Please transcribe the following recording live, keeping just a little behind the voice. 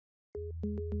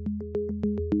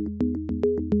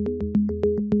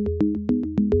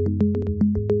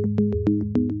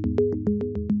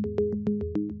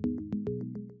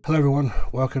Hello everyone,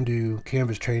 welcome to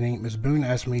Canvas training. Ms. Boone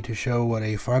asked me to show what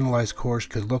a finalized course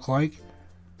could look like,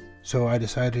 so I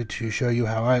decided to show you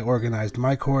how I organized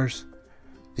my course.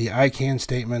 The I can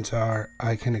statements are: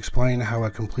 I can explain how a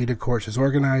completed course is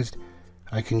organized,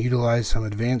 I can utilize some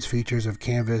advanced features of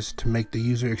Canvas to make the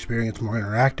user experience more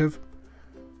interactive,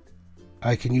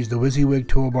 I can use the WYSIWYG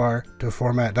toolbar to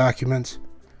format documents,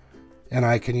 and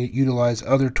I can utilize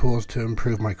other tools to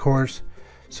improve my course,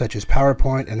 such as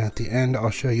PowerPoint, and at the end I'll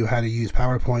show you how to use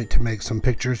PowerPoint to make some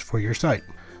pictures for your site.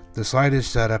 The slide is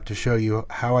set up to show you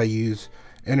how I use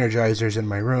energizers in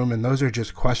my room, and those are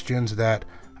just questions that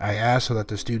I ask so that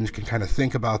the students can kind of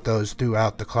think about those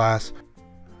throughout the class.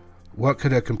 What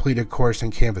could a completed course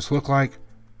in Canvas look like?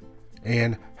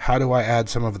 And how do I add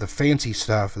some of the fancy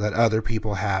stuff that other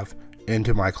people have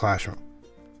into my classroom?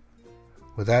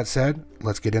 With that said,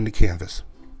 let's get into Canvas.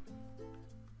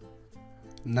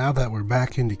 Now that we're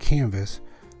back into Canvas,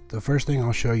 the first thing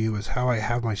I'll show you is how I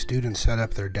have my students set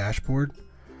up their dashboard.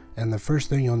 And the first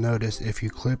thing you'll notice, if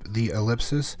you clip the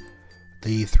ellipsis,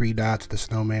 the three dots, the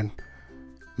snowman,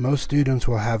 most students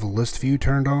will have list view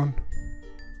turned on.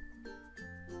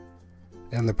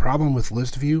 And the problem with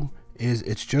list view is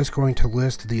it's just going to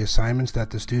list the assignments that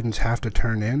the students have to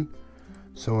turn in.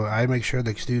 So I make sure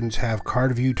the students have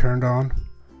card view turned on.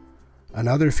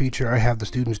 Another feature I have the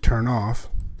students turn off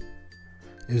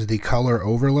is the color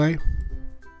overlay.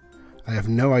 I have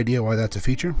no idea why that's a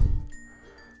feature.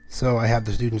 So I have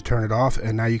the students turn it off,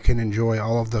 and now you can enjoy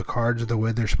all of the cards the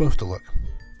way they're supposed to look.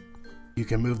 You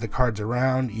can move the cards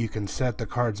around, you can set the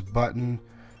cards button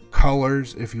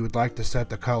colors if you would like to set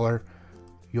the color.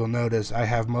 You'll notice I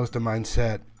have most of mine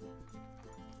set,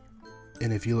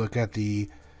 and if you look at the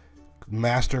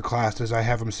master classes, I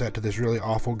have them set to this really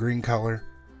awful green color,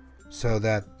 so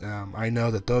that I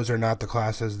know that those are not the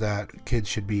classes that kids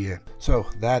should be in. So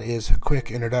that is a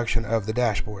quick introduction of the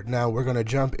dashboard. Now we're going to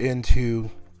jump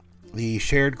into the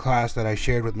shared class that I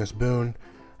shared with Ms. Boone.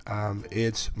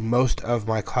 It's most of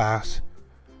my class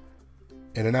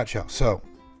in a nutshell. So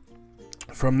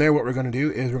from there, what we're going to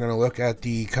do is we're going to look at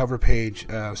the cover page.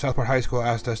 Southport High School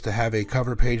asked us to have a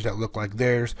cover page that looked like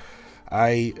theirs.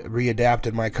 I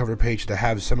readapted my cover page to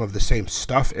have some of the same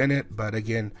stuff in it, but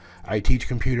again, I teach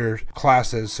computer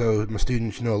classes, so my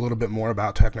students know a little bit more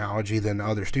about technology than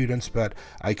other students, but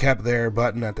I kept their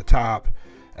button at the top.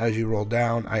 As you roll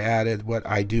down, I added what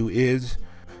I do is,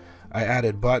 I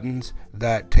added buttons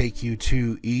that take you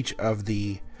to each of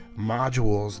the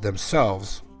modules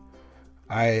themselves.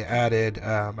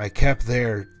 I kept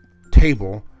their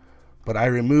table, but I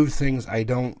removed things I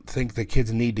don't think the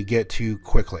kids need to get to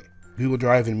quickly. Google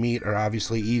Drive and Meet are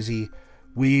obviously easy.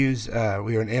 We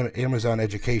are an Amazon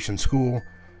education school,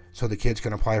 so the kids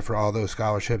can apply for all those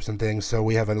scholarships and things. So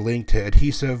we have a link to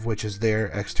Adhesive, which is their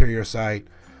exterior site.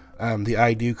 The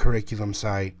I Do curriculum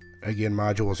site, again,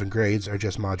 modules and grades are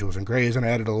just modules and grades, and I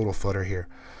added a little footer here.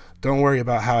 Don't worry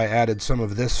about how I added some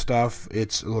of this stuff.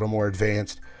 It's a little more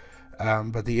advanced.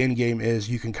 But the end game is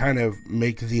you can kind of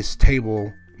make this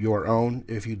table your own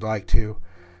if you'd like to.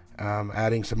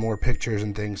 Adding some more pictures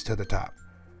and things to the top.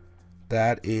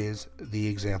 That is the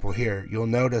example here. You'll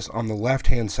notice on the left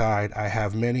hand side I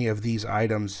have many of these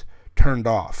items turned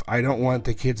off. I don't want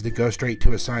the kids to go straight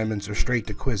to assignments or straight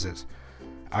to quizzes.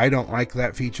 I don't like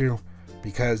that feature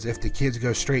because if the kids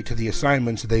go straight to the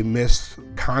assignments, they miss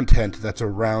content that's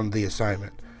around the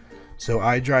assignment. So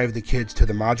I drive the kids to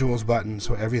the modules button,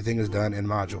 so everything is done in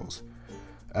modules.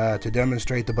 To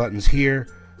demonstrate the buttons here,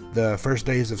 the first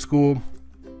days of school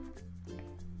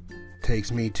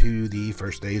takes me to the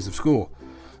first days of school.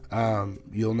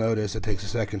 You'll notice it takes a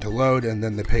second to load, and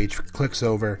then the page clicks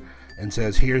over and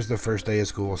says here's the first day of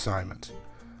school assignments.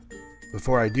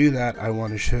 Before I do that, I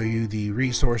want to show you the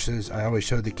resources. I always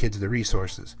show the kids the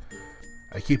resources.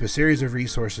 I keep a series of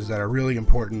resources that are really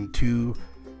important to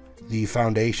the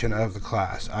foundation of the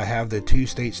class. I have the 2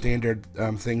 state standard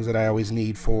things that I always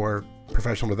need for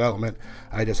professional development.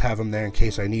 I just have them there in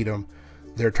case I need them.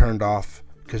 They're turned off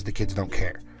because the kids don't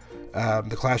care.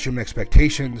 The classroom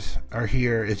expectations are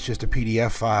here. It's just a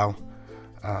PDF file.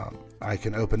 I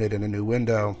can open it in a new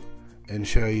window and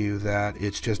show you that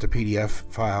it's just a PDF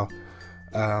file.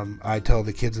 I tell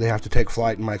the kids they have to take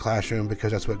flight in my classroom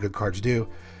because that's what good cards do.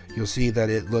 You'll see that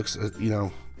it looks,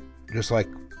 just like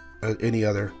any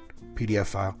other PDF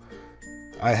file.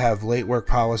 I have late work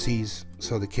policies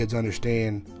so the kids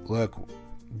understand, look,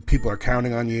 people are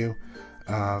counting on you.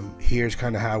 Here's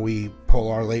kind of how we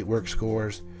pull our late work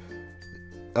scores.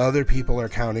 Other people are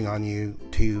counting on you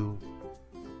to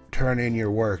turn in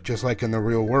your work, just like in the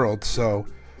real world. So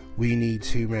we need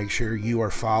to make sure you are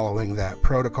following that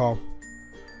protocol.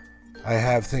 I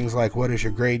have things like what is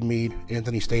your grade mean?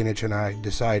 Anthony Stanich and I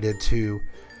decided to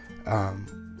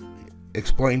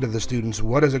explain to the students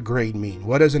what does a grade mean?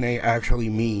 What does an A actually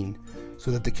mean? So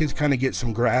that the kids kind of get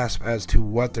some grasp as to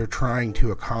what they're trying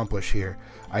to accomplish here.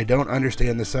 I don't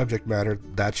understand the subject matter,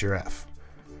 that's your F.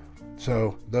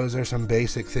 So those are some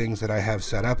basic things that I have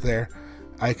set up there.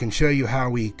 I can show you how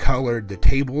we colored the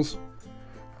tables.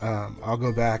 I'll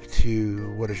go back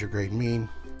to what does your grade mean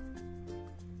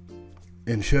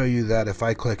and show you that if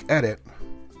I click edit,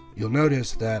 you'll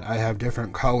notice that I have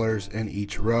different colors in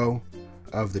each row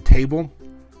of the table.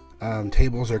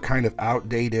 Tables are kind of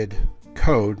outdated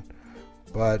code,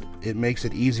 but it makes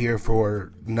it easier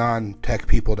for non-tech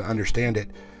people to understand it.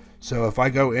 So if I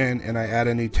go in and I add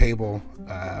a new table,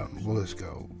 we'll just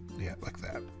go, yeah, like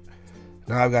that.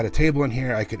 Now I've got a table in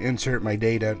here. I can insert my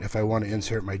data. If I want to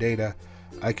insert my data,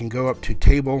 I can go up to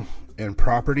table and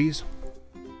properties,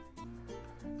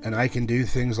 and I can do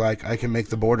things like I can make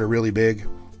the border really big.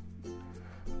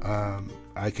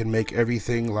 I can make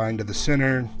everything line to the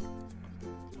center.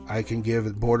 I can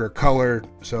give border color.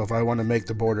 So if I want to make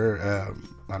the border,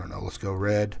 I don't know, let's go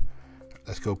red.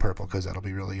 Let's go purple because that'll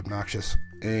be really obnoxious.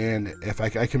 And if I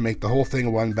can make the whole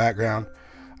thing one background,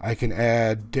 I can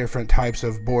add different types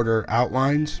of border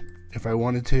outlines if I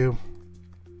wanted to.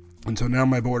 And so now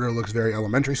my border looks very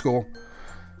elementary school.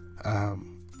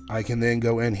 I can then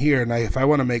go in here, and if I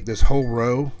want to make this whole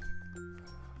row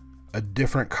a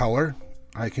different color,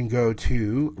 I can go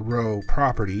to row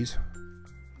properties,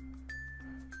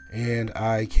 and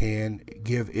I can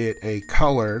give it a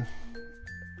color,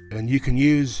 and you can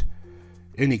use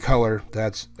any color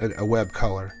that's a web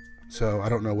color. So I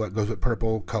don't know what goes with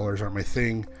purple. Colors aren't my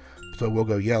thing, so we'll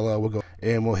go yellow.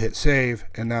 We'll hit save,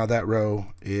 and now that row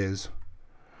is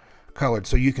colored.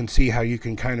 So you can see how you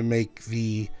can kind of make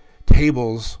the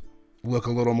tables look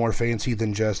a little more fancy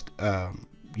than just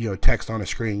text on a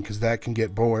screen, because that can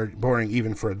get boring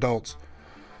even for adults.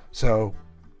 So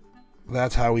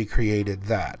that's how we created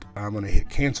that. I'm going to hit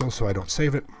cancel so I don't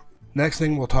save it. Next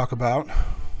thing we'll talk about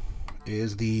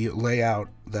is the layout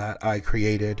that I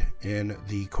created in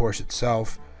the course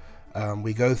itself.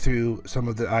 We go through some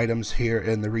of the items here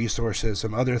in the resources.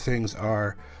 Some other things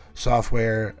are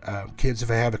software. Kids, if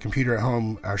they have a computer at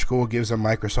home, our school gives them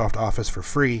Microsoft Office for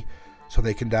free, so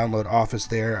they can download Office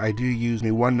there. I do use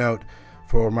OneNote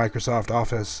for Microsoft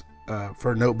Office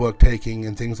for notebook taking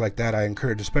and things like that. I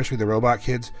encourage, especially the robot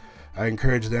kids, I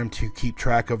encourage them to keep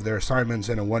track of their assignments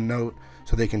in a OneNote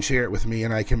so they can share it with me,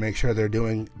 and I can make sure they're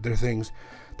doing their things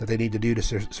that they need to do to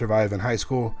survive in high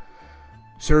school.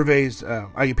 Surveys,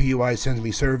 IUPUI sends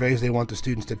me surveys they want the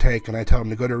students to take, and I tell them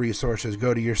to go to resources,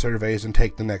 go to your surveys, and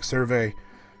take the next survey.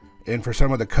 And for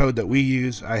some of the code that we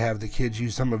use, I have the kids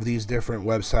use some of these different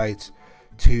websites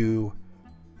to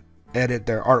edit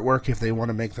their artwork if they want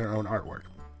to make their own artwork.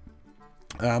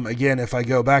 Again, if I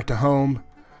go back to home,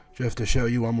 just to show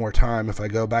you one more time, if I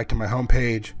go back to my home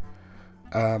page,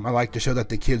 I like to show that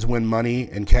the kids win money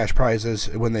and cash prizes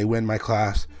when they win my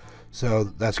class. So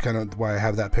that's kind of why I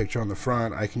have that picture on the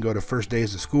front. I can go to first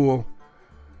days of school,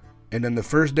 and in the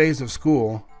first days of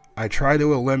school, I try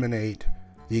to eliminate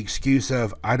the excuse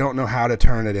of I don't know how to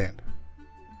turn it in.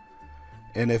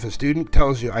 And if a student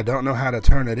tells you I don't know how to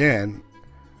turn it in,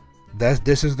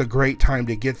 this is the great time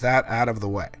to get that out of the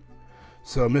way.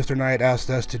 So Mr. Knight asked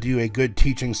us to do a good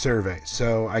teaching survey.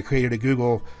 So I created a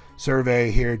Google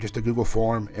survey here, just a Google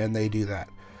form, and they do that.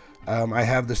 I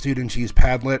have the students use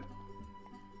Padlet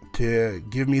to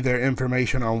give me their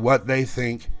information on what they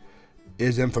think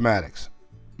is informatics.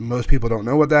 Most people don't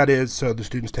know what that is, so the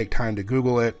students take time to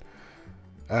Google it.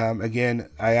 Again,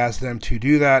 I asked them to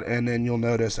do that, and then you'll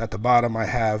notice at the bottom I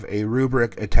have a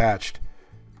rubric attached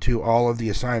to all of the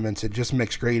assignments. It just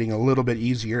makes grading a little bit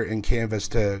easier in Canvas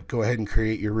to go ahead and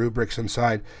create your rubrics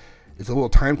inside. It's a little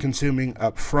time consuming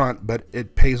up front, but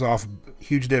it pays off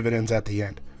huge dividends at the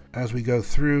end. As we go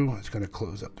through, it's going to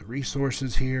close up the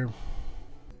resources here.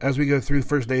 As we go through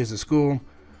first days of school,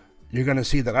 you're going to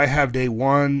see that I have day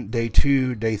 1, day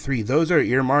 2, day 3. Those are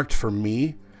earmarked for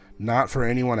me, not for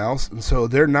anyone else, and so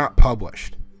they're not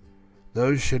published.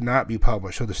 Those should not be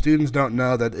published, so the students don't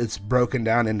know that it's broken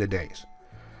down into days.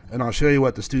 And I'll show you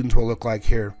what the students will look like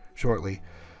here shortly.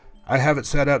 I have it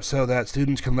set up so that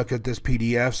students can look at this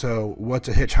PDF. So what's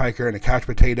a hitchhiker and a couch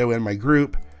potato in my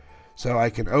group? So I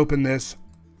can open this.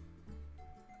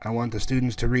 I want the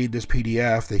students to read this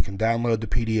PDF. They can download the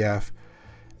PDF.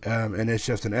 And it's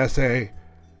just an essay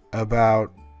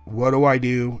about what do I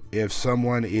do if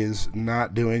someone is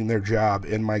not doing their job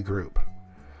in my group.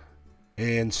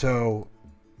 And so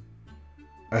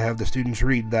I have the students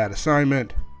read that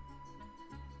assignment.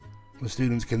 The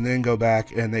students can then go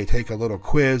back and they take a little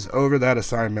quiz over that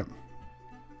assignment.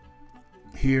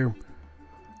 Here,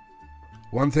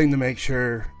 one thing to make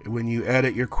sure when you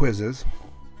edit your quizzes,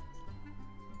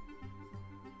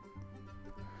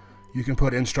 you can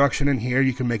put instruction in here.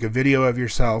 You can make a video of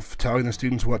yourself telling the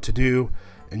students what to do,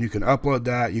 and you can upload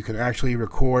that. You can actually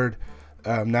record.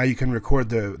 Now you can record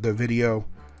the video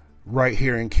right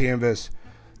here in Canvas.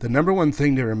 The number one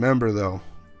thing to remember, though,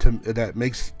 that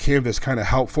makes Canvas kind of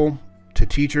helpful to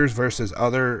teachers versus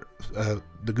other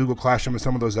the Google Classroom and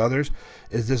some of those others,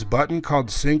 is this button called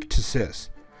Sync to Sys.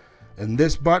 And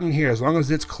this button here, as long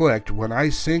as it's clicked, when I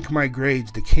sync my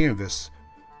grades to Canvas,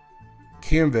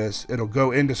 it'll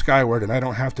go into Skyward and I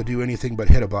don't have to do anything but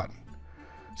hit a button.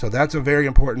 So that's a very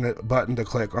important button to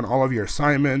click on all of your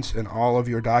assignments and all of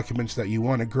your documents that you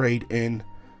want to grade in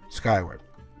Skyward.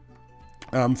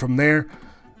 From there,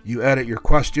 you edit your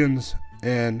questions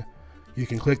and you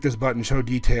can click this button, Show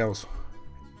Details.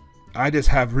 I just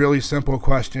have really simple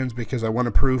questions because I want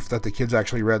to proof that the kids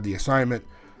actually read the assignment.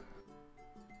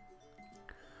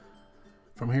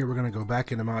 From here, we're going to go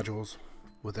back into modules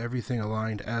with everything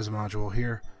aligned as module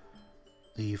here.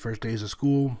 The first days of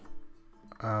school.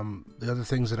 The other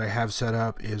things that I have set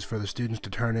up is for the students to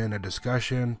turn in a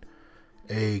discussion,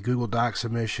 a Google Doc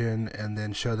submission, and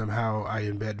then show them how I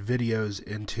embed videos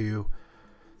into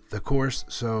the course.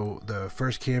 So the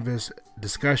first Canvas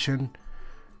discussion,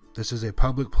 this is a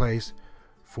public place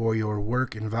for your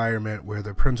work environment where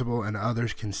the principal and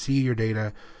others can see your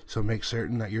data, so make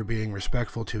certain that you're being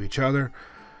respectful to each other.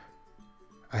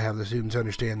 I have the students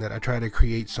understand that I try to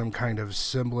create some kind of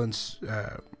semblance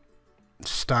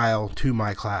style to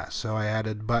my class. So I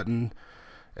added button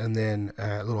and then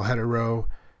a little header row,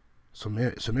 some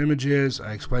images.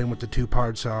 I explain what the two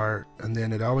parts are, and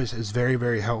then it always is very,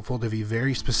 very helpful to be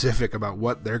very specific about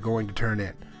what they're going to turn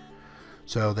in.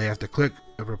 So they have to click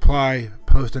a reply,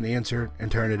 post an answer, and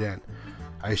turn it in.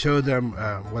 I showed them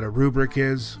what a rubric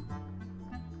is,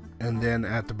 and then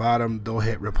at the bottom they'll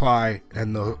hit reply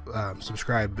and they'll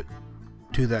subscribe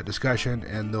to that discussion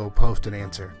and they'll post an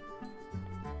answer.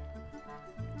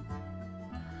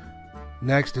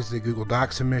 Next is the Google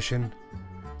Doc submission.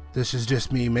 This is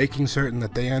just me making certain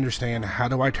that they understand how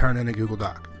do I turn in a Google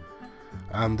Doc.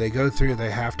 They go through, they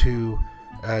have to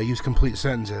use complete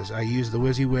sentences. I use the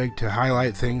WYSIWYG to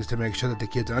highlight things to make sure that the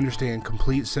kids understand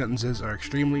complete sentences are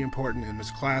extremely important in this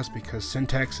class because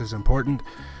syntax is important,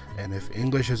 and if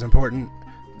English is important,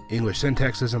 English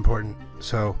syntax is important.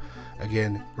 So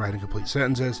again, writing complete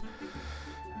sentences.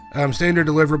 Standard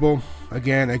deliverable,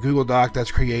 again, a Google Doc that's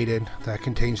created that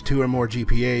contains 2 or more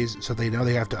GPAs, so they know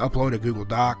they have to upload a Google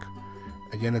Doc.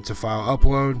 Again, it's a file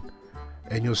upload.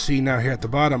 And you'll see now here at the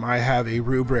bottom, I have a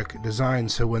rubric designed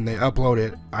so when they upload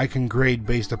it, I can grade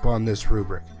based upon this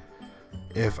rubric.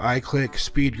 If I click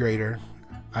Speed Grader,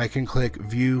 I can click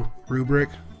View Rubric.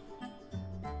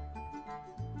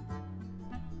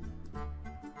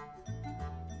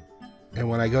 And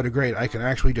when I go to grade, I can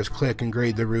actually just click and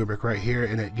grade the rubric right here,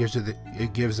 and it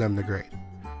gives them the grade.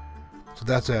 So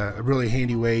that's a really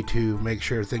handy way to make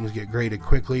sure things get graded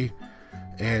quickly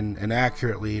and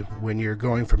accurately when you're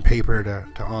going from paper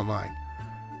to online.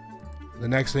 The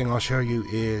next thing I'll show you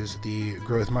is the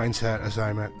growth mindset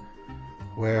assignment,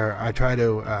 where I try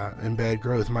to embed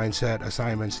growth mindset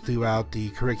assignments throughout the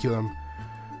curriculum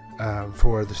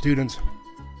for the students.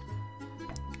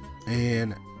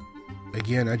 And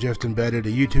again, I just embedded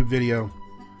a YouTube video.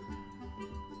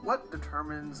 What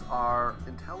determines our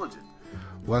intelligence?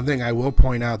 One thing I will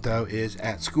point out though is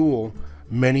at school,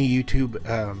 many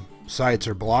YouTube sites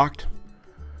are blocked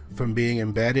from being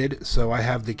embedded, so I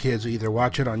have the kids either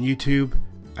watch it on YouTube.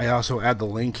 I also add the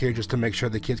link here just to make sure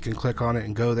the kids can click on it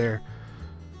and go there.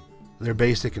 Their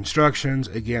basic instructions,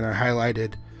 again, I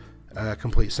highlighted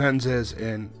complete sentences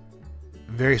and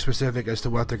very specific as to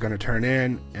what they're going to turn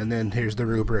in, and then here's the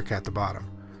rubric at the bottom.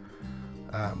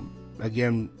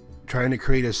 Again, trying to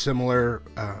create a similar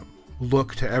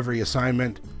look to every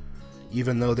assignment,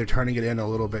 even though they're turning it in a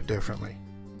little bit differently.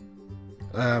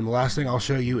 Last thing I'll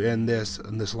show you in this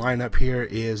lineup here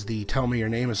is the Tell Me Your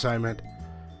Name assignment,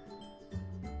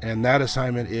 and that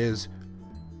assignment is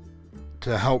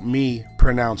to help me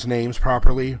pronounce names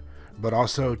properly, but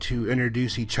also to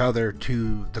introduce each other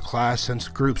to the class. Since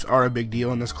groups are a big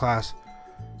deal in this class,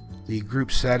 the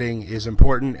group setting is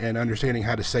important, and understanding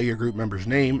how to say your group member's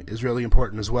name is really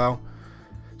important as well.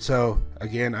 So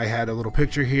again, I had a little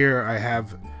picture here. I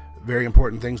have very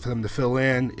important things for them to fill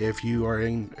in. If you are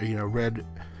in red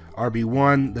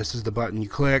RB1, this is the button you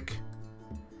click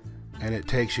and it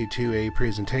takes you to a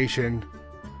presentation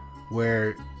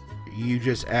where you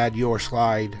just add your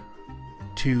slide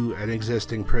to an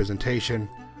existing presentation.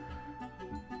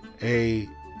 again,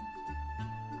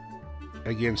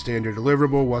 standard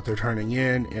deliverable, what they're turning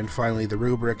in, and finally the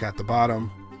rubric at the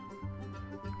bottom.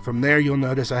 From there, you'll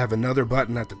notice I have another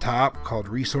button at the top called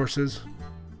Resources.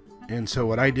 And so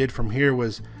what I did from here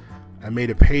was I made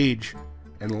a page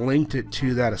and linked it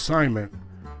to that assignment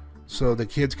so the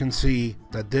kids can see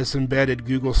that this embedded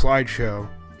Google slideshow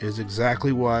is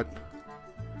exactly what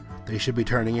they should be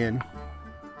turning in.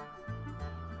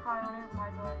 Hi, my name is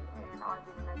Michael, and I'll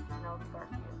be the next email to start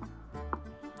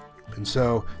you. And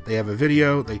so they have a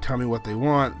video, they tell me what they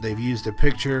want, they've used a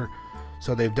picture,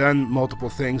 so they've done multiple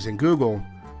things in Google,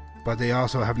 but they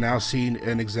also have now seen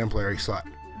an exemplary slide.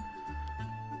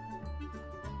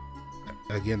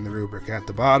 Again, the rubric at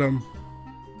the bottom.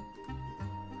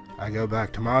 I go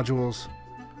back to modules.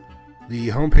 The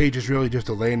home page is really just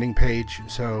a landing page,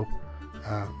 so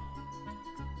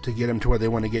to get them to where they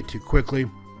want to get to quickly.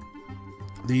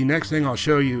 The next thing I'll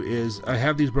show you is I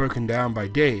have these broken down by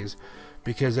days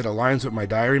because it aligns with my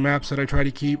diary maps that I try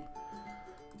to keep.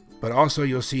 But also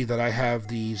you'll see that I have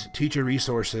these teacher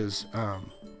resources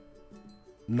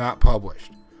not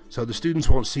published, so the students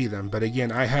won't see them. But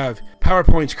again, I have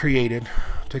PowerPoints created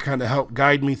to kind of help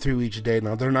guide me through each day.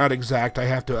 Now they're not exact, I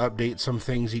have to update some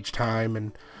things each time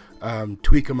and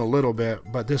tweak them a little bit,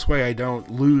 but this way I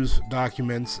don't lose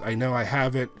documents. I know I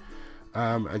have it.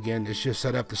 Again, it's just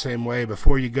set up the same way.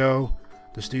 Before you go,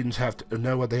 the students have to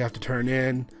know what they have to turn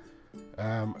in.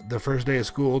 The first day of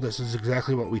school, this is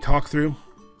exactly what we talk through.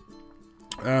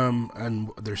 And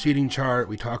their seating chart,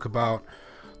 we talk about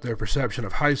their perception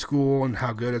of high school and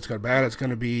how good it's going, bad it's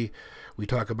going to be. We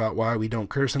talk about why we don't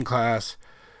curse in class.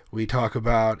 We talk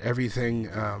about everything,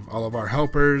 all of our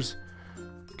helpers,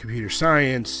 computer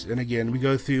science, and again, we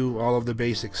go through all of the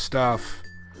basic stuff.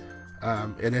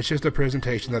 And it's just a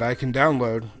presentation that I can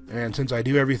download, and since I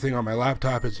do everything on my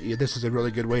laptop, this is a really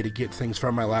good way to get things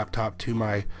from my laptop to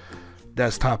my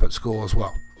desktop at school as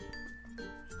well.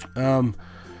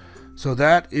 So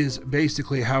that is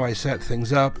basically how I set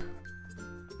things up.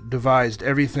 Devised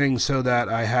everything so that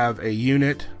I have a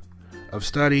unit of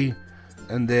study,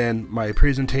 and then my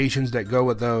presentations that go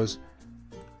with those.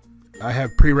 I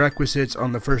have prerequisites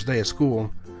on the first day of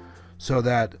school so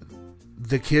that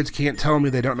the kids can't tell me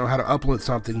they don't know how to upload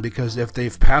something, because if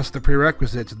they've passed the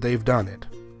prerequisites, they've done it.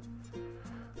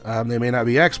 They may not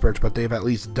be experts, but they've at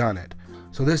least done it.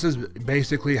 So this is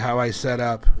basically how I set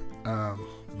up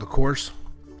the course.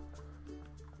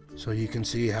 So you can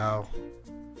see how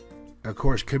a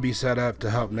course could be set up to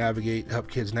help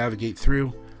kids navigate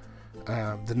through.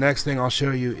 The next thing I'll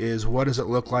show you is what does it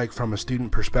look like from a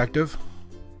student perspective.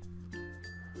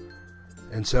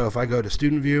 And so if I go to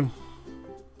student view,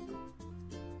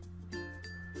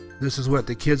 this is what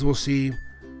the kids will see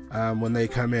when they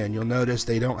come in. You'll notice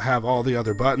they don't have all the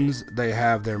other buttons. They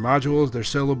have their modules, their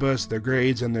syllabus, their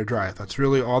grades, and their drive. That's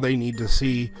really all they need to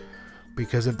see,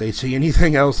 because if they see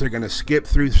anything else, they're going to skip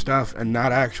through stuff and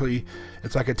not actually,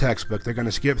 it's like a textbook. They're going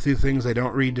to skip through things they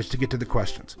don't read just to get to the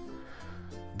questions.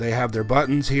 They have their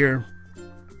buttons here,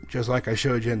 just like I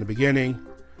showed you in the beginning.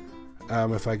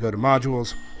 If I go to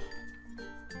modules,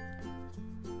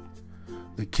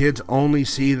 the kids only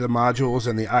see the modules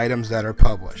and the items that are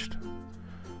published.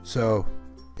 So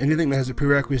anything that has a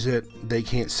prerequisite, they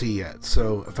can't see yet.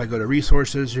 So if I go to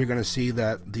resources, you're going to see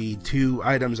that the 2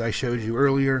 items I showed you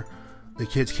earlier, the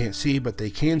kids can't see, but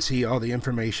they can see all the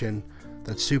information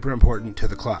that's super important to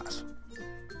the class.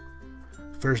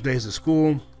 First days of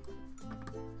school.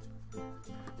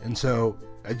 And so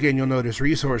again, you'll notice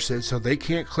resources, so they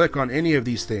can't click on any of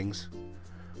these things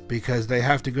because they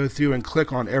have to go through and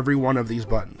click on every one of these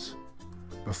buttons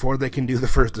before they can do the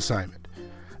first assignment.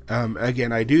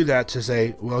 Again, I do that to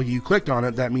say, well, you clicked on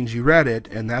it, that means you read it,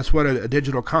 and that's what a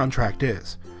digital contract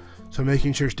is. So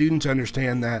making sure students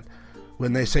understand that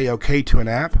when they say okay to an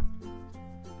app,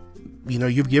 you know,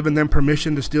 you've given them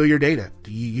permission to steal your data.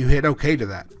 You hit okay to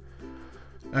that.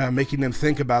 Making them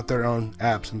think about their own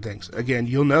apps and things. Again,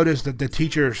 you'll notice that the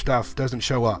teacher stuff doesn't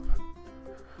show up.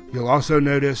 You'll also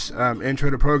notice intro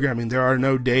to programming, there are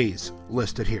no days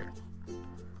listed here.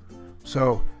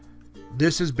 So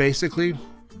this is basically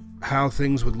how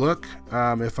things would look.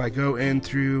 If I go in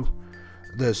through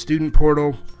the student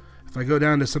portal, if I go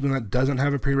down to something that doesn't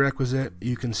have a prerequisite,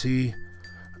 you can see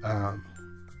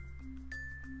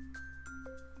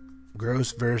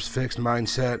gross versus fixed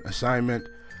mindset assignment.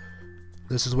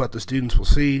 This is what the students will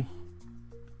see.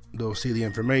 They'll see the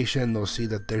information, they'll see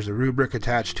that there's a rubric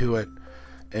attached to it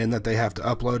and that they have to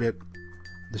upload it.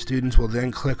 The students will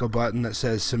then click a button that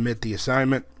says submit the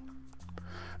assignment.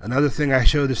 Another thing I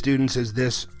show the students is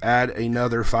this add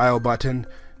another file button.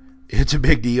 It's a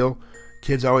big deal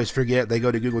Kids always forget. They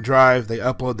go to Google Drive, they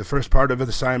upload the first part of the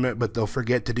assignment, but they'll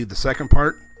forget to do the second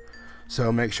part.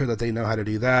 So make sure that they know how to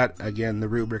do that. Again, the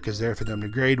rubric is there for them to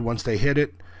grade. Once they hit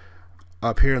it,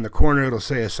 up here in the corner, it'll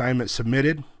say assignment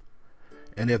submitted.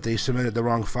 And if they submitted the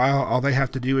wrong file, all they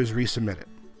have to do is resubmit it.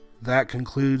 That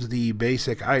concludes the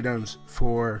basic items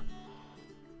for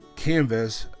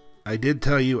Canvas. I did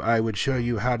tell you I would show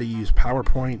you how to use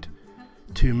PowerPoint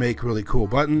to make really cool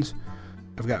buttons.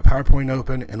 I've got PowerPoint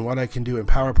open, and what I can do in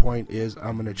PowerPoint is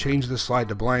I'm going to change the slide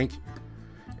to blank,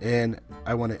 and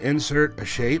I want to insert a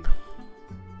shape.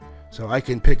 So I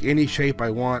can pick any shape I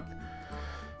want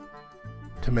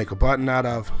to make a button out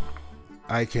of.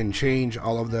 I can change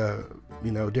all of the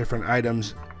different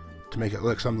items to make it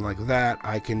look something like that.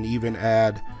 I can even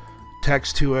add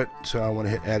text to it. So I want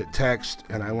to hit edit text,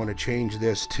 and I want to change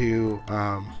this to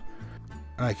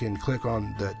I can click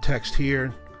on the text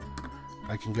here.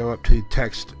 I can go up to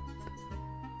text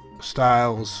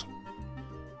styles,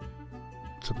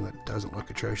 something that doesn't look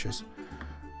atrocious.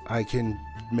 I can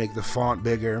make the font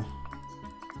bigger.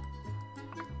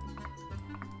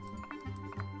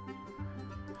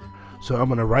 So I'm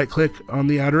going to right click on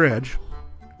the outer edge,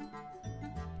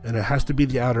 and it has to be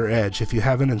the outer edge. If you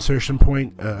have an insertion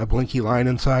point, a blinky line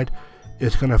inside,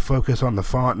 it's going to focus on the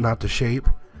font, not the shape.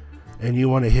 And you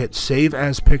want to hit save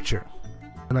as picture.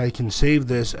 And I can save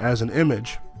this as an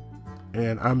image,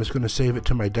 and I'm just going to save it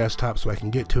to my desktop so I can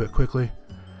get to it quickly.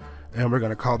 And we're going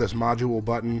to call this module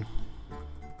button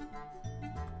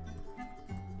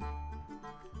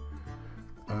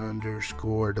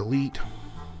underscore delete,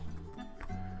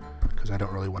 because I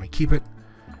don't really want to keep it.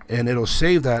 And it'll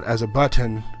save that as a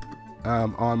button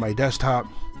on my desktop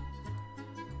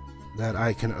that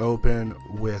I can open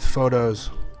with photos.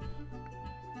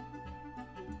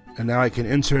 And now I can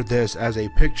insert this as a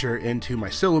picture into my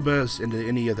syllabus, into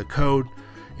any of the code,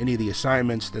 any of the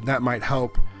assignments. Then that might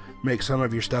help make some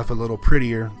of your stuff a little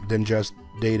prettier than just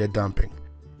data dumping.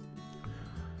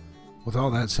 With all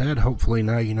that said, hopefully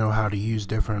now you know how to use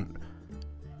different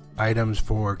items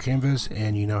for Canvas,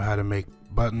 and you know how to make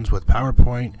buttons with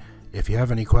PowerPoint. If you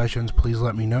have any questions, please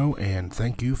let me know, and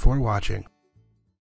thank you for watching.